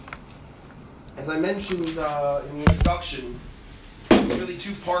As I mentioned in the introduction, there's really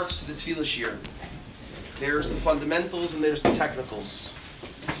two parts to the tefillah shir. There's the fundamentals and there's the technicals.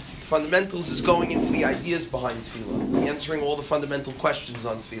 Fundamentals is going into the ideas behind tefillah, answering all the fundamental questions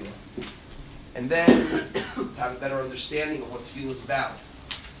on tefillah, and then have a better understanding of what tefillah is about.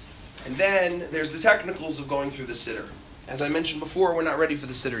 And then there's the technicals of going through the siddur. As I mentioned before, we're not ready for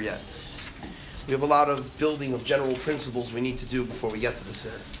the siddur yet. We have a lot of building of general principles we need to do before we get to the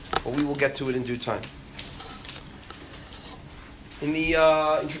siddur, but we will get to it in due time. In the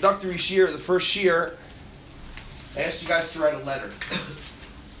introductory shir, the first shir, I asked you guys to write a letter.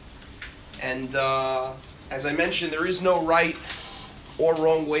 And as I mentioned, there is no right or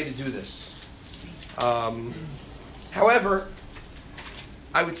wrong way to do this. However,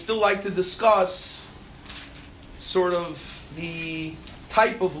 I would still like to discuss sort of the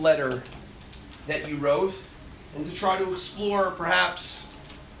type of letter that you wrote and to try to explore perhaps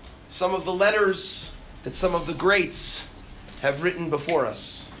some of the letters that some of the greats have written before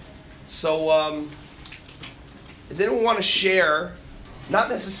us. So, does anyone want to share, not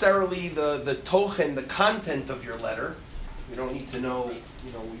necessarily the tochen, the content of your letter? You don't need to know,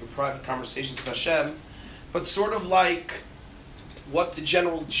 your private conversations with Hashem, but sort of like what the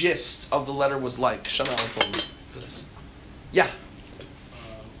general gist of the letter was like. Shana Alfon, this. Yeah.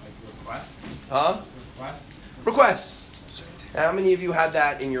 Like requests? Huh? Requests. How many of you had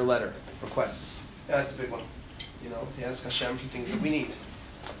that in your letter? Requests. Yeah, that's a big one. To ask Hashem for things that we need.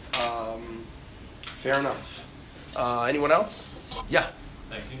 Fair enough. Anyone else? Yeah.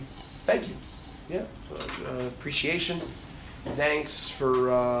 Thank you. Yeah. Appreciation. Thanks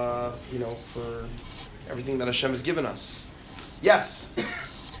for for everything that Hashem has given us. Yes.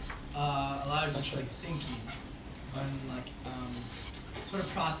 A lot of just thinking and sort of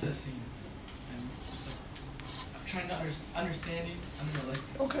processing and just trying to understanding. I don't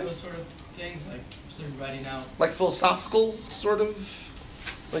know, okay. Those sort of things, sort of writing out. Like philosophical sort of,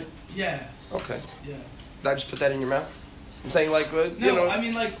 Yeah. Okay. Yeah. Did I just put that in your mouth? I'm saying No, I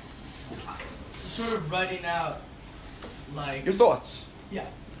mean sort of writing out your thoughts. Yeah.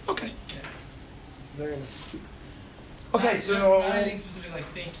 Okay. Yeah. Very nice. Okay, not anything specific like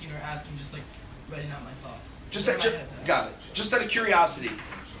thinking or asking, just writing out my thoughts. Got it. Just out of curiosity,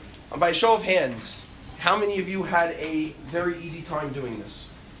 by a show of hands, how many of you had a very easy time doing this?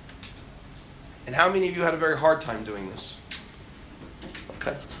 And how many of you had a very hard time doing this?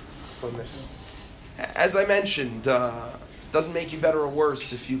 Okay. As I mentioned, doesn't make you better or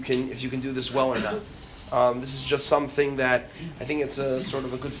worse if you can do this well or not. This is just something that I think it's a sort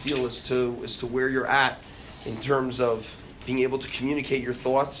of a good feel as to where you're at in terms of being able to communicate your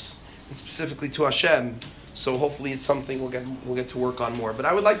thoughts, and specifically to Hashem. So hopefully it's something we'll get to work on more. But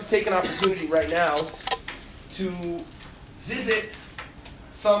I would like to take an opportunity right now to visit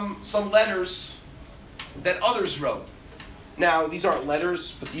some letters that others wrote. Now, these aren't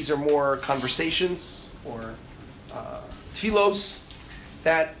letters, but these are more conversations or tefillos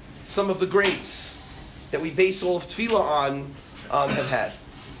that some of the greats that we base all of tefillah on have had.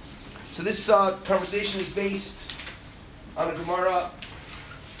 So this conversation is based on a Gemara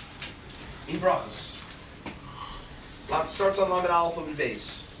in Brachos. It starts on Lamed Aleph of the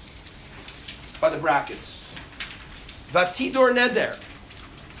base by the brackets. Vatidor neder,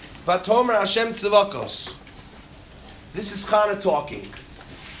 vatomer Hashem tzivakos. This is Chana talking,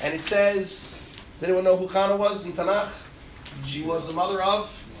 and it says, does anyone know who Chana was in Tanakh? She was the mother of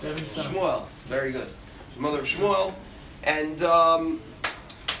Shmuel. Very good. The mother of Shmuel, and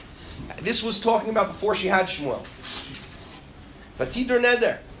this was talking about before she had Shmuel. Vatidor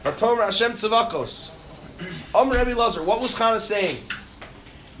neder, vatomer Hashem tzivakos. Rabbi Lazar, what was Chana saying?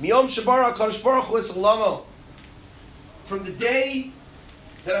 Miyom Shabara Kadosh Baruch Hu es olamo. From the day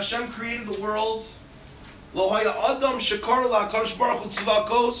that Hashem created the world, Lo haya Adam shekar la Kadosh Baruch Hu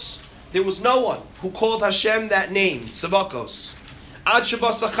tzivakos. There was no one who called Hashem that name, tzivakos. Ad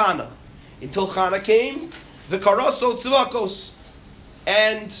shabasa Chana, until Chana came, v'karaso tzivakos,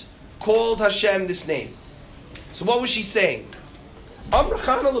 and called Hashem this name. So what was she saying? Amra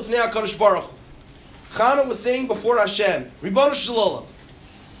Chana lifnei HaKadosh Baruch Hu. Chana was saying before Hashem, Ribbono shel Olam,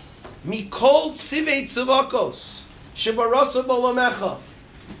 Mikol tzivei tzivakos, shebarasa b'olamecha,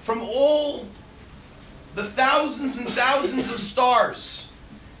 from all the thousands and thousands of stars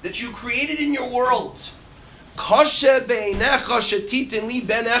that you created in your world, Kashe be'einecha shetitin li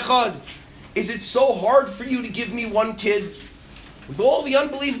ben echad, is it so hard for you to give me one kid? With all the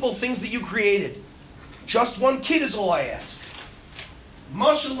unbelievable things that you created, just one kid is all I ask.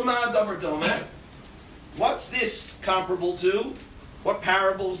 Mashal l'mad davar domeh. What's this comparable to? What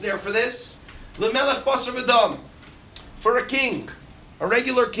parable is there for this? L'melech basar v'dam, for a king, a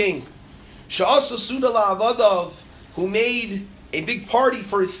regular king. Sha'asa Suda la'avadav, who made a big party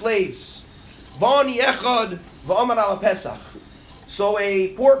for his slaves. Bani echad v'amar ala Pesach. So a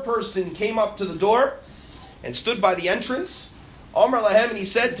poor person came up to the door and stood by the entrance. Amar lahem, and he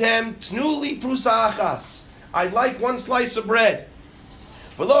said to him, Tnu li prusa achas. I'd like one slice of bread.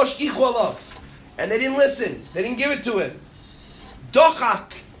 V'lo shkichu alav. And they didn't listen. They didn't give it to him.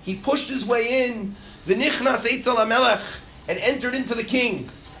 Dochak, he pushed his way in. V'nichnas eitzel hamelech, and entered into the king.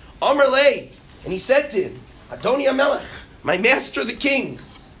 Amar lei, and he said to him, Adoni hamelech, my master the king.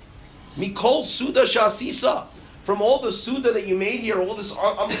 Mikol suda shasisa, from all the suda that you made here, all this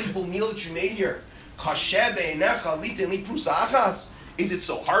unbelievable meal that you made here. Is it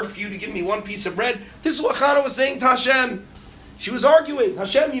so hard for you to give me one piece of bread? This is what Chana was saying to Hashem. She was arguing,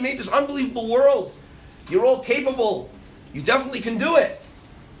 Hashem, you made this unbelievable world. You're all capable. You definitely can do it.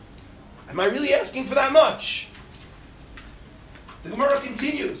 Am I really asking for that much? The Gemara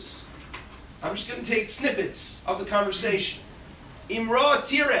continues. I'm just going to take snippets of the conversation. Imra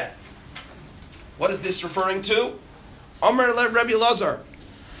Tireh. What is this referring to? Amar le Rabbi Elazar.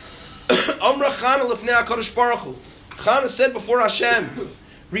 Amra Chana lefnei HaKadosh Baruch Hu. Chana said before Hashem,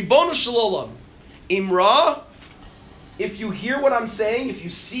 Ribono shel olam, Imra, if you hear what I'm saying, if you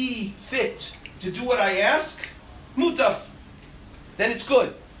see fit to do what I ask, mutaf, then it's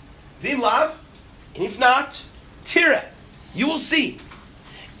good. Vim lav, and if not, Tireh, you will see.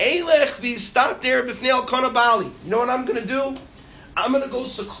 Eilech v'yistater b'fnei Elkanah Bali. You know what I'm going to do? I'm going to go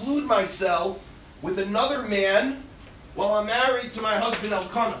seclude myself with another man while I'm married to my husband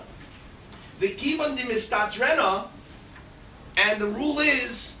Elkanah. V'kivan dimistatrena, and the rule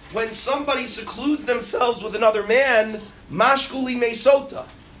is, when somebody secludes themselves with another man, mashkuli mesota,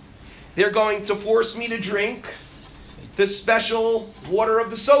 they're going to force me to drink the special water of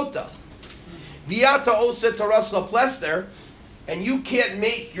the sota. Viata oset tarasla plester, and you can't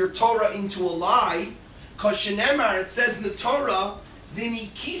make your Torah into a lie, because shenemar, it says in the Torah,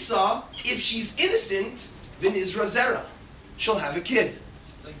 v'nikisa, if she's innocent, v'nizra zera, she'll have a kid.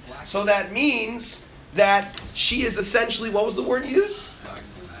 So that means that she is essentially, what was the word used?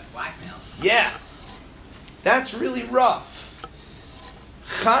 Blackmail. Yeah. That's really rough.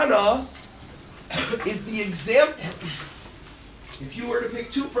 Chana is the example. If you were to pick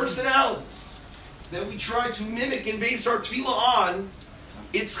two personalities that we try to mimic and base our tefillah on,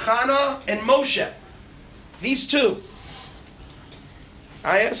 it's Chana and Moshe. These two.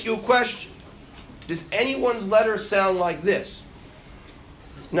 I ask you a question. Does anyone's letter sound like this?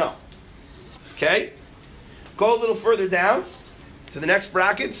 No. Okay? Go a little further down to the next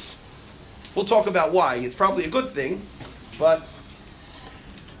brackets. We'll talk about why. It's probably a good thing, but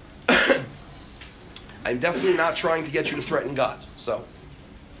I'm definitely not trying to get you to threaten God. So,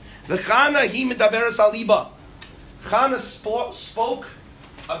 the Chana hi medaberes al liba. Chana spoke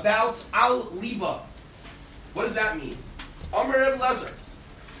about al liba. What does that mean? Amar Reb Lezer,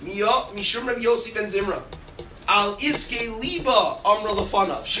 mishum Reb Yossi ben Zimra. Al iske liba amra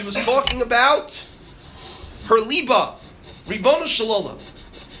lefanav. She was talking about her liba. Ribono shel olam.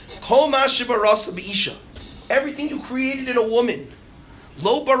 Kol ma shebarasa be'isha. Everything you created in a woman.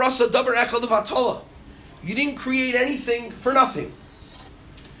 Lo barasa davar echad levatala. You didn't create anything for nothing.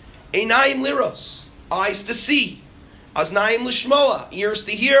 Einayim liros. Eyes to see. Aznayim lishmoa. Ears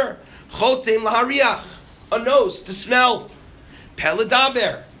to hear. Chotem lahariach. A nose to smell.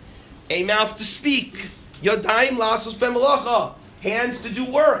 Peledaber. A mouth to speak. Yodayim lasos b'melacha, hands to do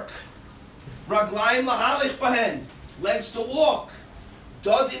work. Raglayim lahalich bahen, legs to walk.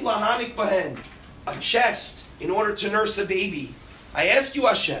 Dadim lahanik bahen, a chest in order to nurse a baby. I ask you,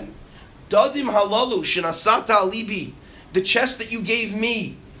 Hashem, Dadim halalu shenasata alibi, the chest that you gave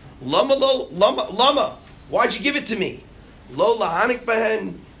me. Lama, why'd you give it to me? Lo lahanik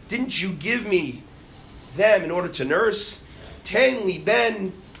bahen, didn't you give me them in order to nurse? Ten li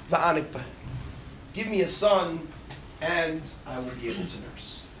ben va'anik bahen. Give me a son, and I will be able to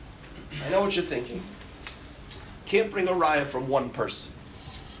nurse. I know what you're thinking. Can't bring a raya from one person.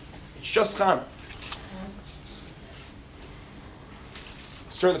 It's just Chana.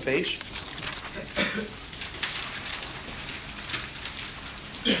 Let's turn the page.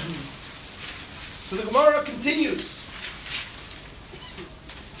 So the Gemara continues.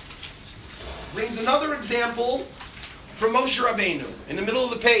 Brings another example from Moshe Rabbeinu in the middle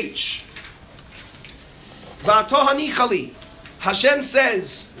of the page. V'atohanichali, Hashem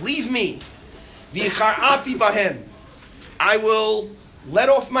says, leave me. V'yichar'api bahem, I will let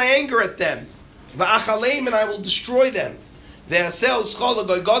off my anger at them. V'achaleim, and I will destroy them. V'asel schol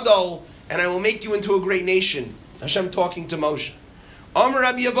gadol, and I will make you into a great nation. Hashem talking to Moshe. Amar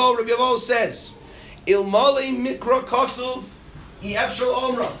Rabbi Yavo says, Ilmale mikra kasuv, yefshel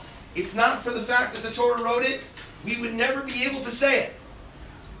omra. If not for the fact that the Torah wrote it, we would never be able to say it.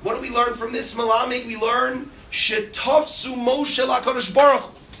 What do we learn from this Malamed? We learn Shetofsu Moshe LaKadosh Baruch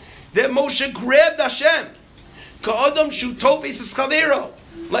Hu. That Moshe grabbed Hashem. Ka'adam Shutov Es Chavero.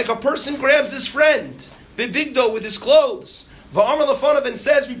 Like a person grabs his friend. Bebigdo with his clothes. Va'amar Lefanav and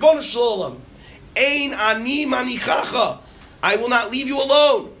says, Ribono Shalom, Ein Ani Manichacha. I will not leave you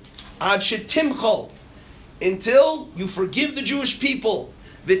alone. Ad Shetimchol. Until you forgive the Jewish people.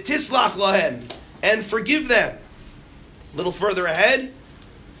 V'tislach lahem. And forgive them. A little further ahead.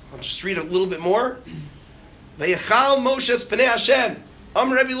 I'll just read a little bit more. Vayachal Moshe's Pnei Hashem.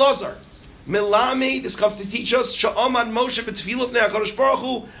 Amar Rebbe Lazar. Milami, this comes to teach us, Sha'amad Moshe b'tefillah v'nei HaKadosh Baruch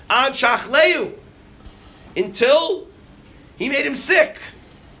Hu ad shachleu. Until he made him sick.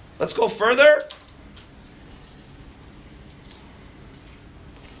 Let's go further.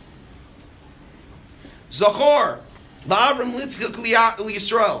 Zachor. La'avram Yitzchak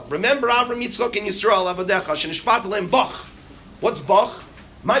Yisrael. Remember Avram Yitzchak and Yisrael Avadecha. Shenishpat lehem Bach. What's Bach?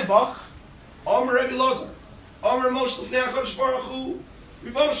 My Bach. Amar Rebbe Lazar. Amar Moshe l'fnei HaKadosh Baruch Hu.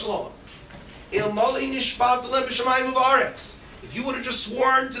 Ribono Shalom. Ilmali nishpat lehem b'shamayim u'va'aretz. If you would have just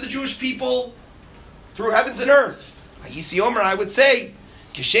sworn to the Jewish people through heavens and earth, Hayisi Omer, I would say,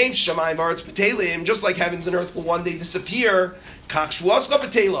 Kishem shamayim v'aretz b'telim, just like heavens and earth will one day disappear. Kach shvuaska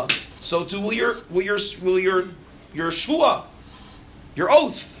b'tela. So too will your shvua, your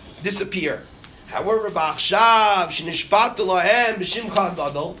oath, disappear. However, b'achshav shenishpat lahem b'shimcha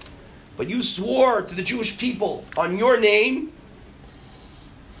gadol, but you swore to the Jewish people on your name.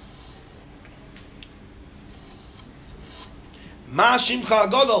 Ma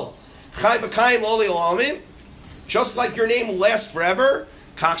shimcha gadol chai v'kayim lo le'olamim, just like your name will last forever.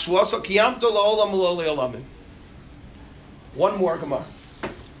 Kach shvuasa kiyamto la'olam lo le'olamim. One more Gemara.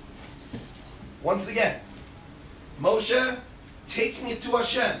 Once again, Moshe taking it to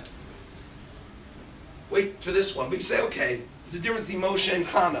Hashem. Wait for this one. But you say, okay, there's a difference between Moshe and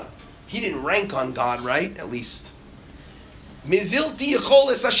Chana. He didn't rank on God, right? At least. Mivilti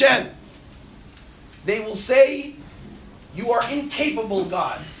Yecholes Hashem. They will say, you are incapable,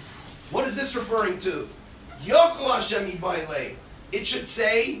 God. What is this referring to? Yochel Hashem Yibailei. It should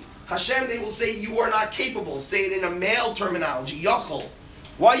say, Hashem, they will say, you are not capable. Say it in a male terminology. Yochel.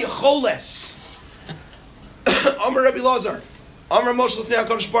 Why Yecholes? Amar Rebbe Lazar, Amar Moshe l'fnei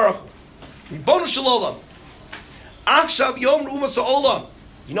HaKadosh Baruch Hu, Ribono Shalom, Achshav Yom Rumas Ha'olam.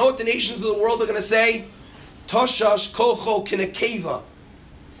 You know what the nations of the world are going to say? Toshash Kocho Kinekeva.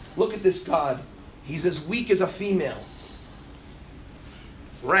 Look at this God. He's as weak as a female.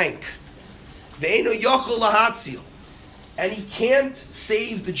 Rank. Ve'eno Yochel Lahatzil. And he can't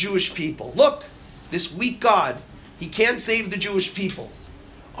save the Jewish people. Look, this weak God, he can't save the Jewish people.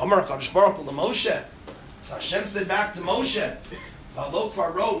 Amar HaKadosh Baruch Hu l'Moshe. So Hashem said back to Moshe,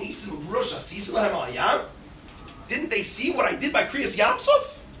 didn't they see what I did by Kriyas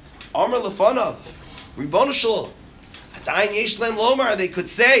Yamsuf? Amar Lefanav, Ribono Shalom, Hadayin Yesh Lehem Lomar, they could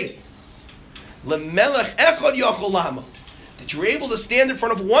say, Lemelech Echad Yochol Lamod, that you were able to stand in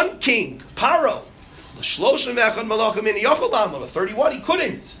front of one king, Paro, L'shloshim Echad Malachim in Yochol Lamod, 31, he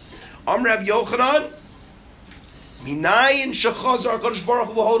couldn't. Amar Rav Yochanan, Minayin Shechazar HaKadosh Baruch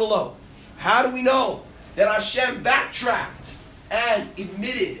Hu V'hodelo. How do we know that Hashem backtracked and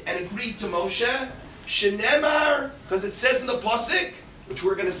admitted and agreed to Moshe? Shenemar, because it says in the pasuk, which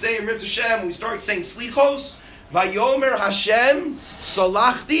we're going to say in Mirz Hashem, when we start saying Slichos, Vayomer Hashem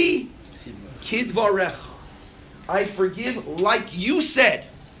Salachti Kidvarecha. I forgive like you said,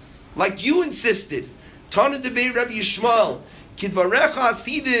 like you insisted. Tana Debei Rabbi Yishmael, Kidvarecha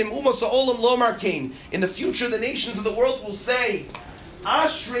Asidim Umas Ha'olam Lomar Kain. In the future, the nations of the world will say,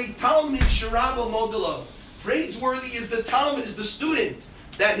 Ashrei Talmid Sharabo Modelo. Praiseworthy is the Talmud, is the student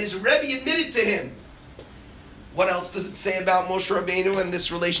that his Rebbe admitted to him. What else does it say about Moshe Rabbeinu and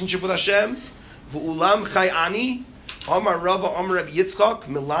this relationship with Hashem? V'ulam Chayani, Amar Rava, Amar Rabbi Yitzchak,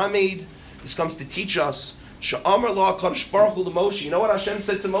 Milamed. This comes to teach us. Sha'amar La HaKadosh Baruch Hu Moshe. You know what Hashem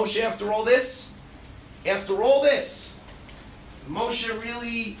said to Moshe after all this? After all this, Moshe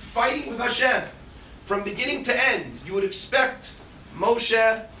really fighting with Hashem from beginning to end. You would expect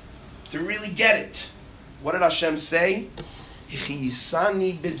Moshe to really get it. What did Hashem say?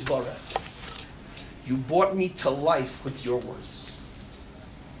 Hichisani bidvareh. You brought me to life with your words.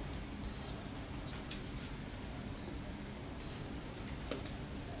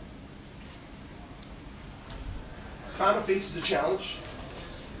 Chana faces a challenge.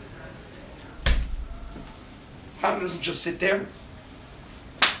 Chana doesn't just sit there.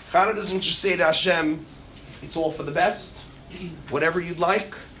 Chana doesn't just say to Hashem, it's all for the best. Whatever you'd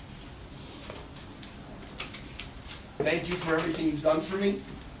like. Thank you for everything you've done for me.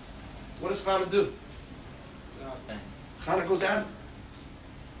 What does Chana do? Chana goes at him.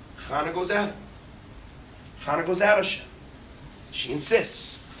 Chana goes at him. Chana goes at Hashem. She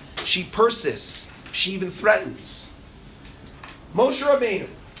insists. She persists. She even threatens. Moshe Rabbeinu.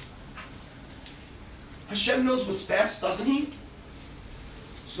 Hashem knows what's best, doesn't he?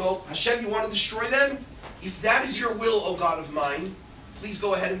 So, Hashem, you want to destroy them? If that is your will, O God of mine, please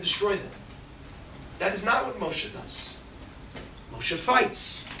go ahead and destroy them. That is not what Moshe does. Moshe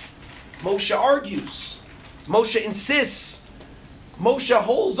fights. Moshe argues. Moshe insists. Moshe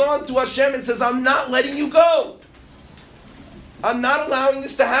holds on to Hashem and says, I'm not letting you go. I'm not allowing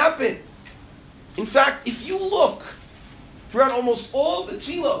this to happen. In fact, if you look throughout almost all the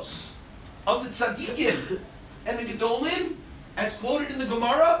tefillos of the tzaddikim and the gedolim, as quoted in the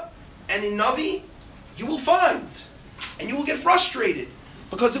Gemara and in Navi, you will find, and you will get frustrated,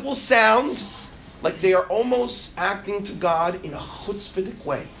 because it will sound like they are almost acting to God in a chutzpahdik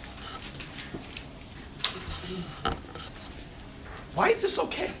way. Why is this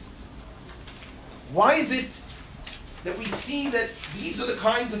okay? Why is it that we see that these are the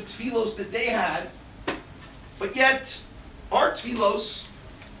kinds of tefillos that they had, but yet our tefillos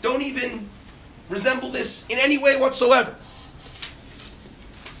don't even resemble this in any way whatsoever?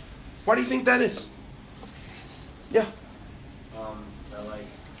 Why do you think that is? Yeah. That like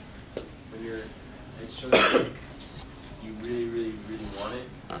when you're, it shows that you really, really, really want it,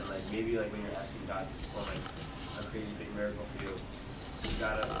 and like maybe like when you're asking God for like a crazy big miracle for you, you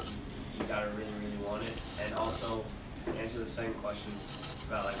gotta really, really want it, and also answer the second question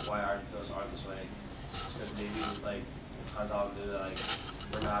about like why our feels are this way. It's because maybe like Chazal knew that like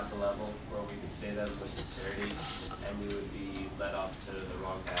we're not at the level where we could say them with sincerity, and we would be led off to the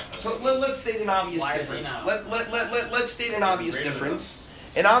wrong path. So let's state an obvious difference. Let's state an obvious difference.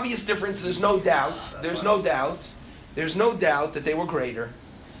 An obvious difference. There's no doubt. There's no doubt. There's no doubt that they were greater,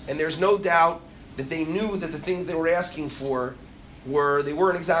 and there's no doubt that they knew that the things they were asking for they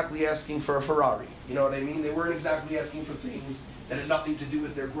weren't exactly asking for a Ferrari. You know what I mean? They weren't exactly asking for things that had nothing to do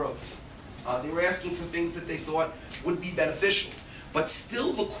with their growth. They were asking for things that they thought would be beneficial. But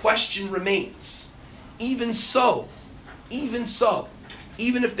still the question remains. Even so, even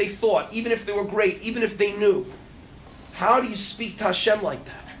if they thought, even if they were great, even if they knew, how do you speak to Hashem like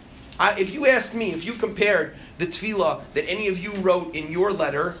that? If you asked me, if you compared the tefillah that any of you wrote in your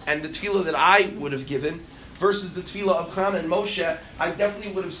letter and the tefillah that I would have given versus the tefillah of Chana and Moshe, I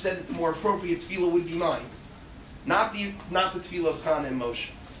definitely would have said that the more appropriate tefillah would be mine. Not the tefillah of Chana and Moshe.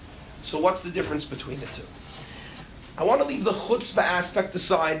 So what's the difference between the two? I want to leave the chutzpah aspect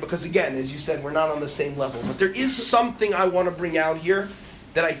aside because, again, as you said, we're not on the same level. But there is something I want to bring out here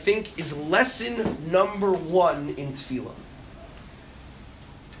that I think is lesson number one in tefillah.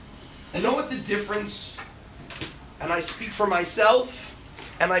 You know what the difference, and I speak for myself,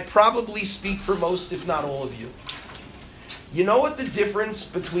 and I probably speak for most, if not all of you. You know what the difference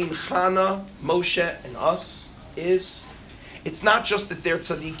between Chana, Moshe, and us is? It's not just that they're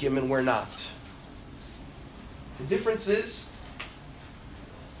tzaddikim and we're not. The difference is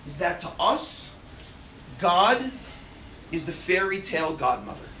that to us, God is the fairy tale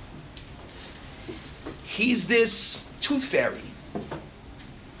godmother. He's this tooth fairy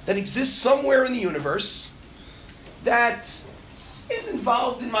that exists somewhere in the universe that is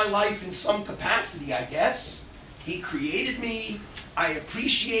involved in my life in some capacity, I guess. He created me. I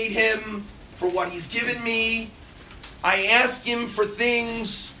appreciate him for what he's given me. I ask him for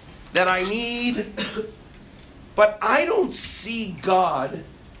things that I need. But I don't see God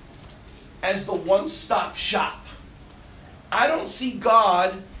as the one-stop shop. I don't see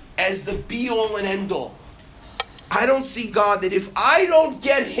God as the be-all and end-all. I don't see God that if I don't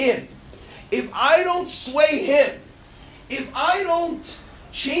get him, if I don't sway him, if I don't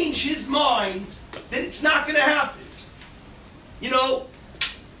change his mind, then it's not going to happen. You know,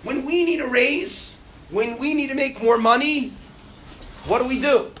 when we need a raise, when we need to make more money, what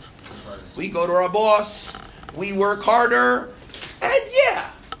do? We go to our boss. We work harder, and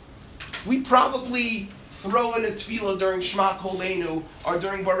we probably throw in a tefillah during Shema Kolenu or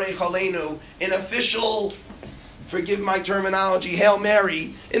during Barei Chalenu, an official, forgive my terminology, Hail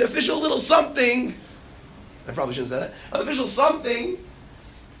Mary, an official little something, I probably shouldn't say that, an official something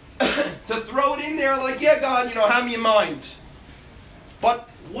to throw it in there like, yeah, God, have me in mind. But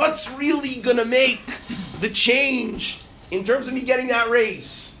what's really going to make the change in terms of me getting that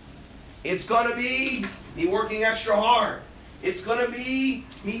raise? It's going to be me working extra hard. It's going to be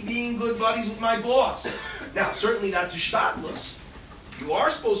me being good buddies with my boss. Now, certainly that's a shtadlus. You are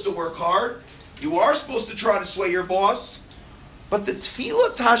supposed to work hard. You are supposed to try to sway your boss. But the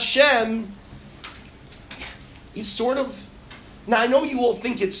tefillah to Hashem is sort of Now I know you all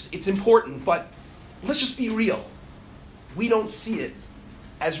think it's important, but let's just be real. We don't see it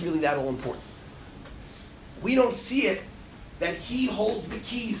as really that all important. We don't see it that he holds the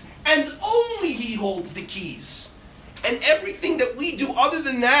keys, and only he holds the keys. And everything that we do other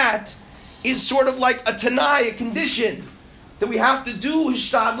than that is sort of like a tanai, a condition, that we have to do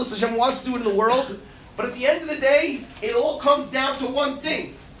hishtadlus. Hashem wants to do it in the world. But at the end of the day, it all comes down to one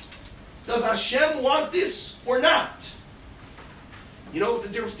thing. Does Hashem want this or not? You know what the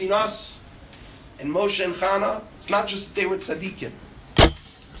difference between us and Moshe and Chana? It's not just that they were tzaddikim.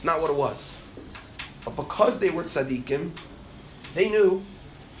 It's not what it was. But because they were tzaddikim, they knew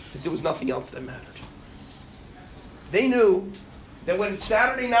that there was nothing else that mattered. They knew that when it's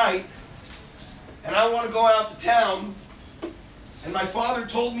Saturday night and I want to go out to town, and my father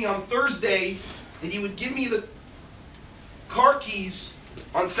told me on Thursday that he would give me the car keys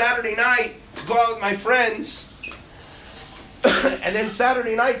on Saturday night to go out with my friends, and then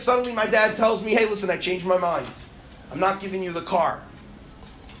Saturday night, suddenly my dad tells me, hey, listen, I changed my mind. I'm not giving you the car.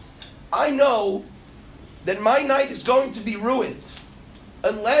 I know that my night is going to be ruined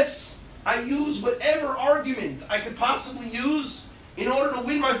unless I use whatever argument I could possibly use in order to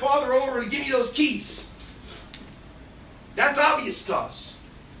win my father over to give me those keys. That's obvious to us.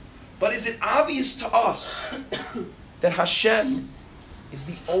 But is it obvious to us that Hashem is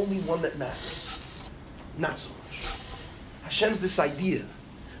the only one that matters? Not so much. Hashem's this idea.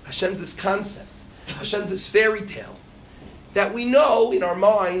 Hashem's this concept. Hashem's this fairy tale that we know in our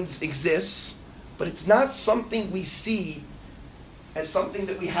minds exists, but it's not something we see as something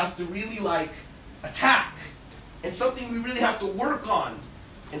that we have to really attack, and something we really have to work on,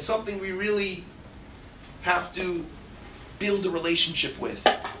 and something we really have to build a relationship with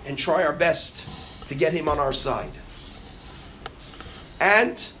and try our best to get him on our side.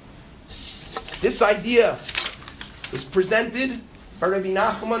 And this idea is presented by Rabbi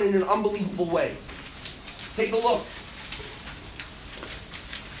Nachman in an unbelievable way. Take a look.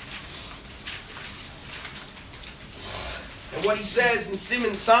 And what he says in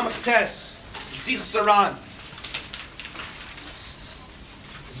Siman Samach Tes, Tzich Saran.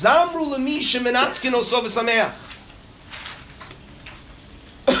 Zamru lemi shemenatzkin oso v'sameach.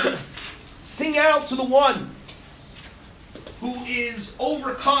 Sing out to the one who is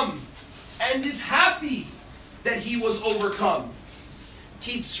overcome and is happy that he was overcome.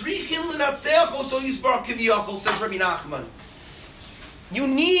 Ki tzrichin l'natzeach oso yisbar kiviyachol, says Rabbi Nachman. You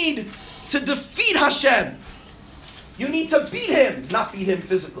need to defeat Hashem. You need to beat him, not beat him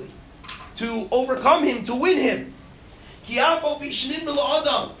physically. To overcome him, to win him. Because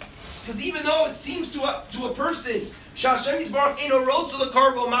even though it seems to a person,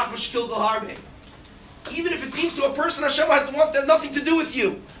 even if it seems to a person, Hashem wants to have nothing to do with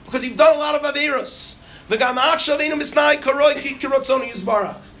you, because you've done a lot of averos.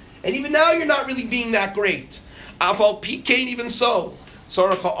 And even now you're not really being that great. Even so,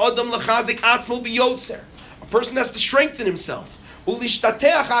 a person has to strengthen himself,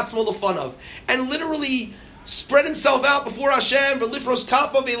 and literally spread himself out before Hashem,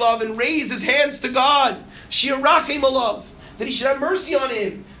 and raise his hands to God, that he should have mercy on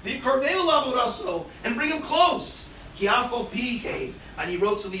him, and bring him close. And he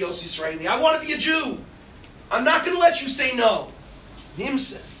wrote to the Yos Yisraeli, I want to be a Jew. I'm not going to let you say no.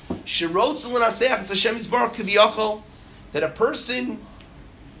 That a person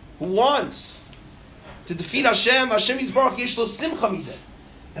who wants to defeat Hashem Yisbarach yesh lo simcha mizeh,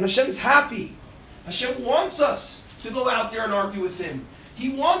 and Hashem is happy. Hashem wants us to go out there and argue with him. He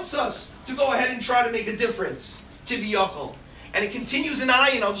wants us to go ahead and try to make a difference. Kiviyachol. And it continues in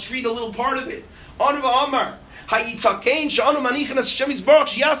Ayin. I'll just read a little part of it. Anu v'amar hayitakein she'anu manichin as Hashem Yisbarach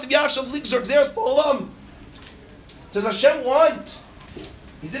sheyasiv yachshav ligzor gzeres ba'olam. Does Hashem want?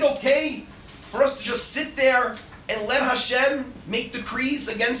 Is it okay for us to just sit there and let Hashem make decrees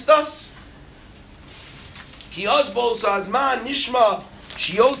against us? Ki ozbo sa'azman nishma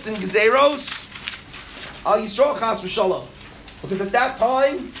shiotz and gezeros al Yisrael chas v'shalom. Because at that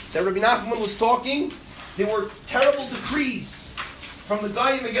time that Rabbi Nachman was talking, there were terrible decrees from the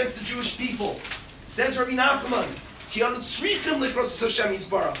Goyim against the Jewish people. It says Rabbi Nachman, Ki anu tzrichim likros Hashem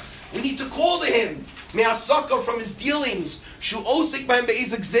Yisbarach. We need to call to him me'asaka from his dealings, shu osik b'hem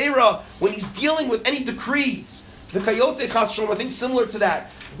be'ezek zera, when he's dealing with any decree. The kayotze chas v'shalom, I think similar to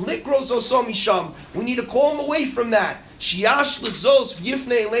that. Likros oso misham. We need to call him away from that. Shiash lichzos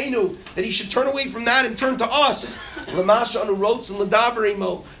v'yifnei eleinu, that he should turn away from that and turn to us. L'masha anu rotz and l'daber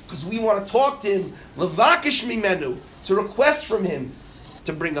imo, because we want to talk to him. Levakish mimenu, to request from him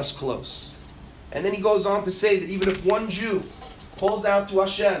to bring us close. And then he goes on to say that even if one Jew calls out to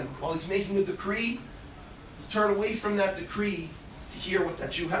Hashem while he's making a decree, turn away from that decree to hear what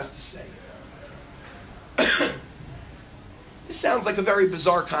that Jew has to say. This sounds like a very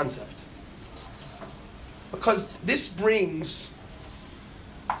bizarre concept, because this brings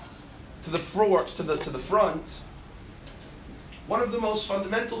to the front one of the most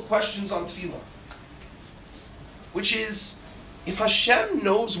fundamental questions on tefillah, which is, if Hashem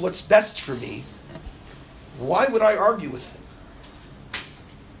knows what's best for me, why would I argue with Him?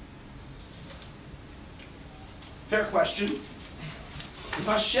 Fair question. If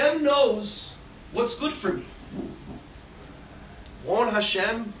Hashem knows what's good for me, won't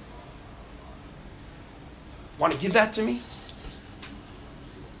Hashem want to give that to me?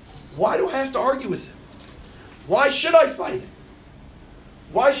 Why do I have to argue with Him? Why should I fight Him?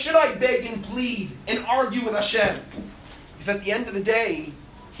 Why should I beg and plead and argue with Hashem if at the end of the day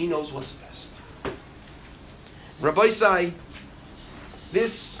He knows what's best? Rabbi Isai,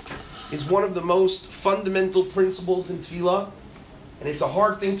 this is one of the most fundamental principles in tefillah, and it's a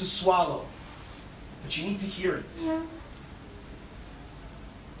hard thing to swallow, but you need to hear it. Yeah.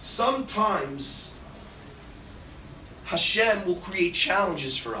 Sometimes Hashem will create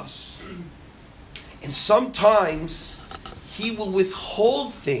challenges for us, and sometimes He will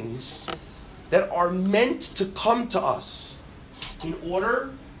withhold things that are meant to come to us in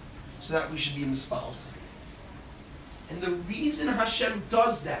order so that we should be misfollowed. And the reason Hashem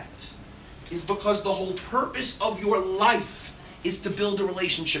does that is because the whole purpose of your life is to build a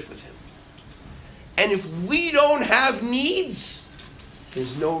relationship with Him. And if we don't have needs,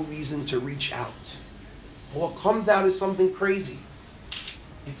 there's no reason to reach out. What comes out is something crazy.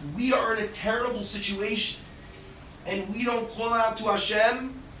 If we are in a terrible situation and we don't call out to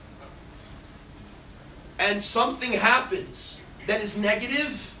Hashem, and something happens that is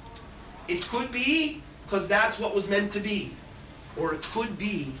negative, it could be because that's what was meant to be. Or it could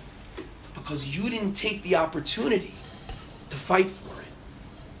be because you didn't take the opportunity to fight for it.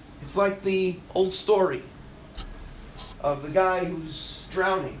 It's like the old story of the guy who's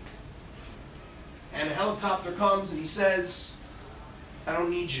drowning. And a helicopter comes and he says, I don't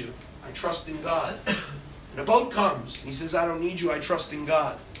need you, I trust in God. And a boat comes and he says, I don't need you, I trust in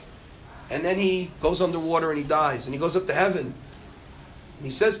God. And then he goes underwater and he dies. And he goes up to heaven. And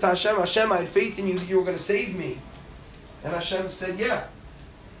he says to Hashem, Hashem, I had faith in you that you were going to save me. And Hashem said, yeah,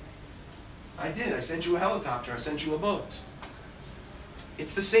 I did. I sent you a helicopter. I sent you a boat.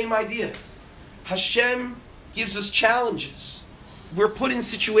 It's the same idea. Hashem gives us challenges. We're put in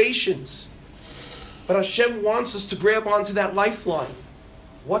situations. But Hashem wants us to grab onto that lifeline.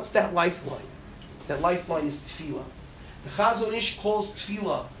 What's that lifeline? That lifeline is tefillah. The Chazon Ish calls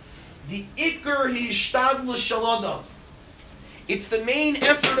tefillah the Iker Hishtadlus Shel Adam. It's the main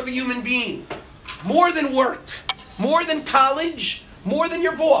effort of a human being. More than work, more than college, more than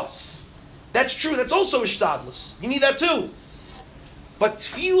your boss. That's true. That's also Hishtadlus. You need that too. But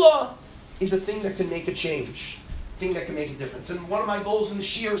tefillah is a thing that can make a change, a thing that can make a difference. And one of my goals in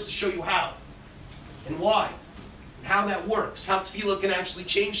this year is to show you how and why, and how that works, how tefillah can actually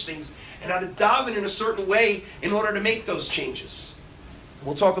change things, and how to daven in a certain way in order to make those changes.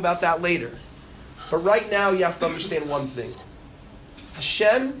 We'll talk about that later. But right now you have to understand one thing.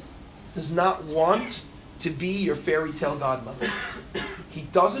 Hashem does not want to be your fairy tale godmother. He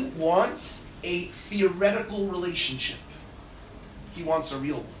doesn't want a theoretical relationship. He wants a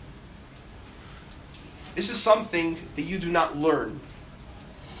real one. This is something that you do not learn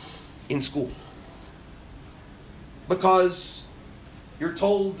in school. Because you're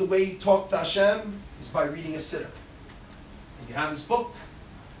told the way you talk to Hashem is by reading a siddur. And you have this book,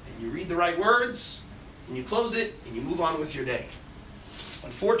 and you read the right words, and you close it, and you move on with your day.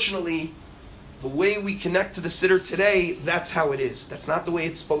 Unfortunately, the way we connect to the siddur today, that's how it is. That's not the way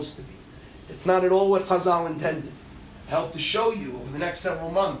it's supposed to be. It's not at all what Chazal intended. I hope to show you over the next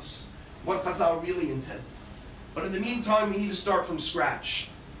several months what Chazal really intended. But in the meantime, we need to start from scratch.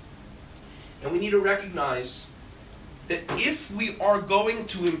 And we need to recognize that if we are going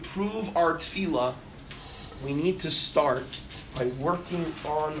to improve our tefillah, we need to start by working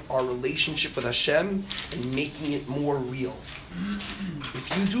on our relationship with Hashem and making it more real.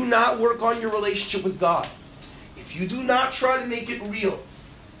 If you do not work on your relationship with God, if you do not try to make it real,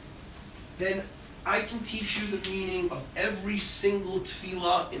 then I can teach you the meaning of every single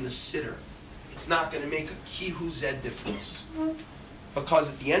tefillah in the siddur. It's not going to make a kihu zed difference. Because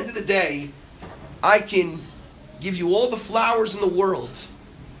at the end of the day, I can give you all the flowers in the world,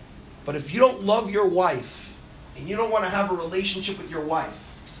 but if you don't love your wife, and you don't want to have a relationship with your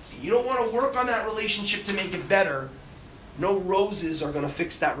wife, and you don't want to work on that relationship to make it better, no roses are going to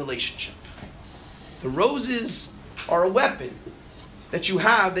fix that relationship. The roses are a weapon that you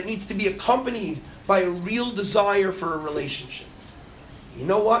have that needs to be accompanied by a real desire for a relationship. You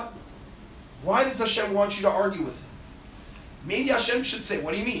know what? Why does Hashem want you to argue with him? Maybe Hashem should say,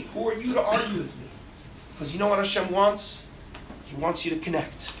 what do you mean? Who are you to argue with me? Because you know what Hashem wants? He wants you to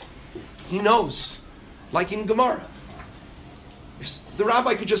connect. He knows. Like in Gemara. If the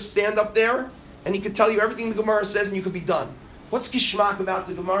rabbi could just stand up there and he could tell you everything the Gemara says and you could be done. What's gishmak about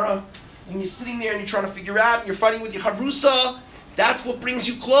the Gemara? When you're sitting there and you're trying to figure out and you're fighting with your chavrusa, that's what brings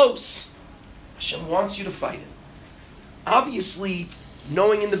you close. Hashem wants you to fight it. Obviously,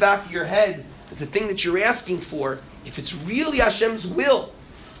 knowing in the back of your head that the thing that you're asking for, if it's really Hashem's will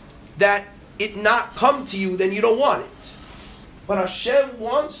that it not come to you, then you don't want it. But Hashem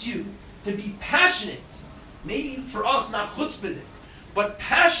wants you to be passionate. Maybe for us, not chutzpahdik, but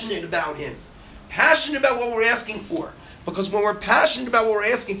passionate about Him. Passionate about what we're asking for. Because when we're passionate about what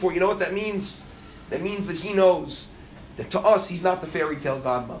we're asking for, you know what that means? That means that He knows that to us, He's not the fairy tale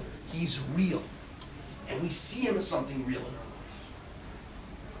godmother. He's real. And we see Him as something real in our life.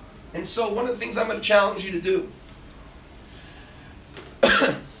 And so one of the things I'm going to challenge you to do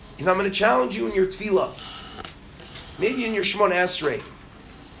is I'm going to challenge you in your tefillah. Maybe in your Shemona Esrei.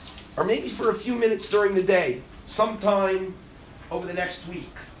 Or maybe for a few minutes during the day. Sometime over the next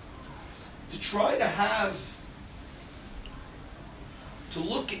week. To try to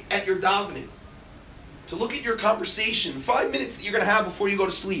look at your davening. To look at your conversation. 5 minutes that you're going to have before you go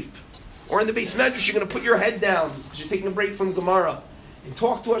to sleep. Or in the Beis Medrash, you're going to put your head down because you're taking a break from Gemara. And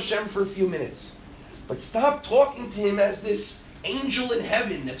talk to Hashem for a few minutes. But stop talking to Him as this angel in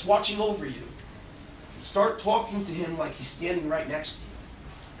heaven that's watching over you. And start talking to Him like He's standing right next to you.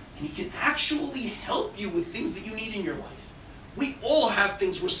 And He can actually help you with things that you need in your life. We all have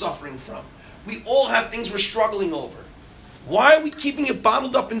things we're suffering from. We all have things we're struggling over. Why are we keeping it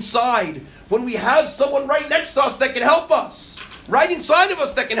bottled up inside when we have someone right next to us that can help us? Right inside of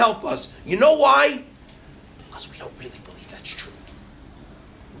us that can help us. You know why? Because we don't really believe that's true.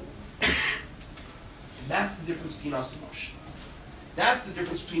 And that's the difference between us and Moshe. That's the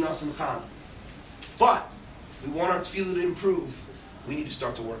difference between us and Chana. But if we want our tefillah to improve, we need to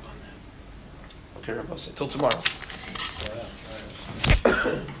start to work on that. Okay, Rabbi, till tomorrow.